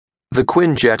The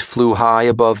Quinjet flew high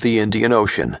above the Indian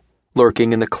Ocean,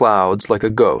 lurking in the clouds like a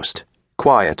ghost,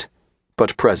 quiet,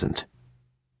 but present.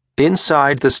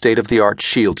 Inside the state-of-the-art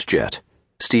shield jet,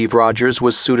 Steve Rogers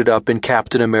was suited up in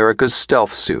Captain America's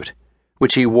stealth suit,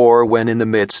 which he wore when in the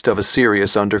midst of a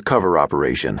serious undercover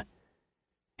operation.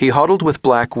 He huddled with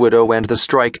Black Widow and the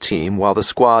strike team while the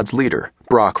squad's leader,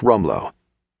 Brock Rumlow,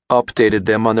 updated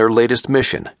them on their latest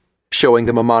mission, showing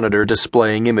them a monitor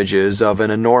displaying images of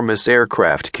an enormous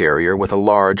aircraft carrier with a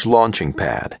large launching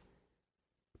pad.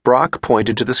 Brock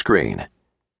pointed to the screen.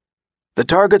 "The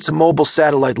target's a mobile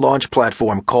satellite launch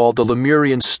platform called the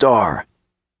Lemurian Star.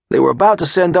 They were about to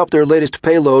send up their latest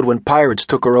payload when pirates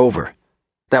took her over.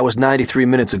 That was 93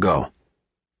 minutes ago."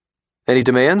 "Any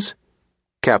demands?"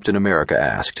 Captain America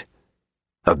asked.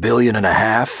 "$1.5 billion,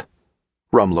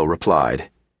 Rumlow replied.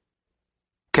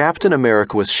 Captain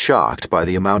America was shocked by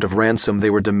the amount of ransom they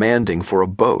were demanding for a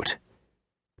boat.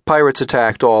 Pirates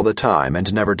attacked all the time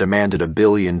and never demanded $1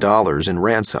 billion in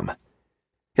ransom.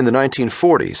 In the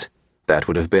 1940s, that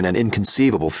would have been an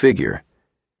inconceivable figure,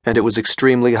 and it was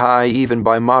extremely high even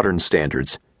by modern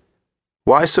standards.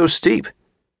 Why so steep?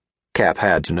 Cap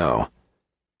had to know.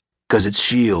 "'Cause it's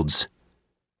shields."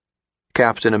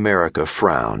 Captain America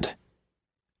frowned.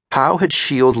 How had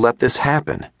S.H.I.E.L.D. let this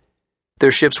happen?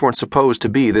 Their ships weren't supposed to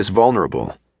be this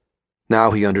vulnerable.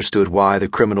 Now he understood why the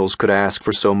criminals could ask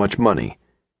for so much money.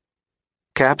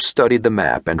 Cap studied the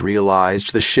map and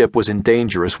realized the ship was in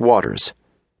dangerous waters.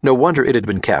 No wonder it had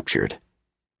been captured.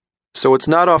 So it's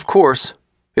not off course,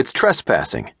 it's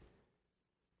trespassing.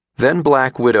 Then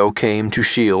Black Widow came to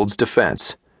S.H.I.E.L.D.'s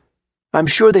defense. "I'm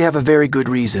sure they have a very good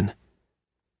reason."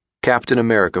 Captain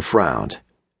America frowned.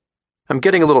 "I'm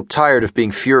getting a little tired of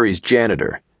being Fury's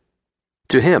janitor."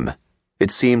 To him, it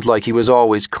seemed like he was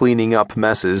always cleaning up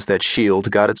messes that S.H.I.E.L.D.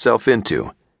 got itself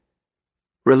into.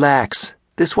 "Relax,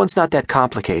 this one's not that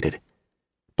complicated,"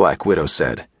 Black Widow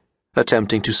said,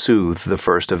 attempting to soothe the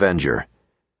first Avenger.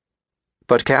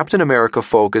 But Captain America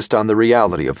focused on the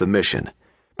reality of the mission,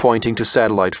 pointing to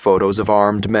satellite photos of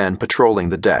armed men patrolling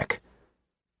the deck.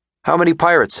 "How many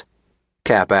pirates?"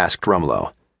 Cap asked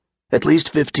Rumlow. "At least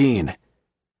 15.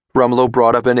 Rumlow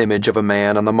brought up an image of a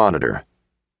man on the monitor.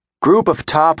 "Group of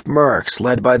top mercs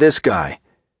led by this guy,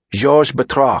 Georges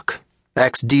Batroc,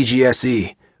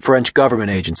 ex-DGSE, French government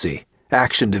agency,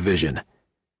 Action Division.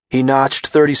 He notched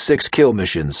 36 kill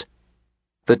missions."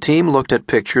 The team looked at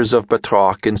pictures of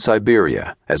Batroc in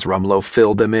Siberia as Rumlow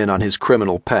filled them in on his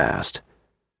criminal past.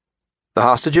 "The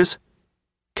hostages?"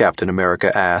 Captain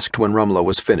America asked when Rumlow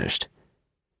was finished.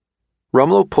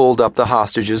 Rumlow pulled up the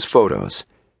hostages' photos.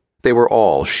 They were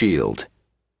all S.H.I.E.L.D.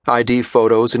 ID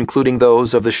photos including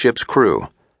those of the ship's crew.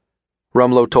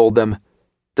 Rumlow told them,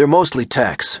 "They're mostly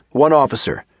techs, one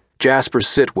officer, Jasper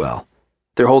Sitwell.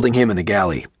 They're holding him in the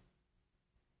galley."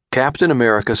 Captain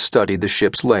America studied the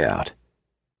ship's layout.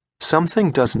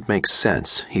 Something doesn't make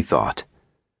sense, he thought.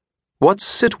 What's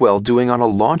Sitwell doing on a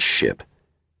launch ship?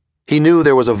 He knew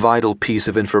there was a vital piece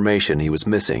of information he was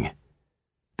missing.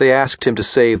 They asked him to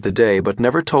save the day but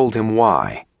never told him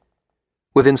why.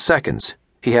 Within seconds,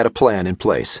 he had a plan in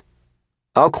place.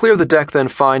 "I'll clear the deck, then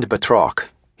find Batroc,"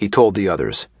 he told the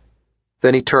others.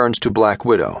 Then he turned to Black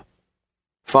Widow.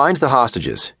 "Find the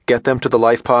hostages, get them to the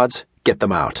life pods, get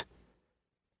them out."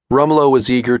 Rumlow was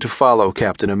eager to follow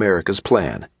Captain America's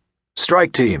plan.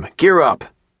 "Strike team, gear up."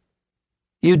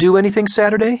 "You do anything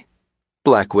Saturday?"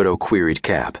 Black Widow queried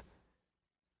Cap.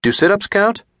 "Do sit-ups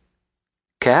count?"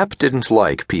 Cap didn't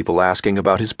like people asking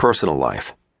about his personal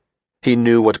life. He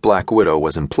knew what Black Widow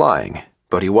was implying,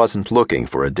 but he wasn't looking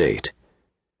for a date.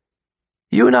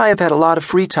 "You and I have had a lot of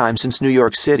free time since New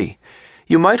York City.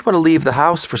 You might want to leave the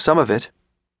house for some of it.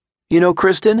 You know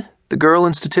Kristen, the girl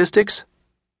in statistics?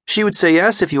 She would say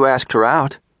yes if you asked her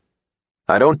out."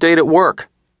 "I don't date at work."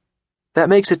 "That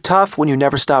makes it tough when you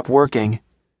never stop working."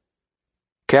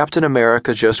 Captain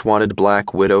America just wanted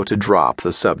Black Widow to drop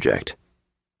the subject.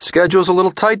 "Schedule's a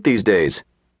little tight these days."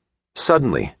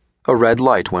 Suddenly, a red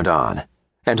light went on,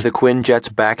 and the Quinjet's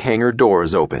back hangar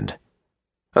doors opened.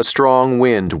 A strong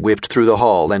wind whipped through the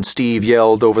hull, and Steve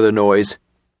yelled over the noise,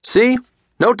 "See?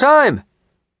 No time!"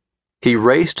 He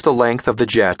raced the length of the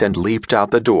jet and leaped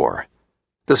out the door.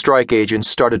 The strike agents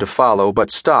started to follow, but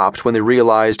stopped when they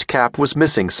realized Cap was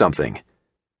missing something.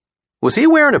 "Was he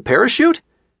wearing a parachute?"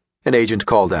 an agent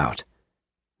called out.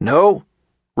 "No,"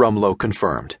 Rumlow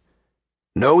confirmed.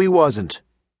 "No, he wasn't."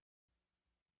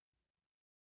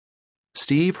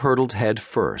 Steve hurtled head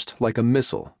first, like a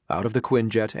missile, out of the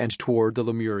Quinjet and toward the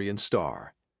Lemurian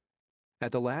Star.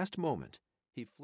 At the last moment, he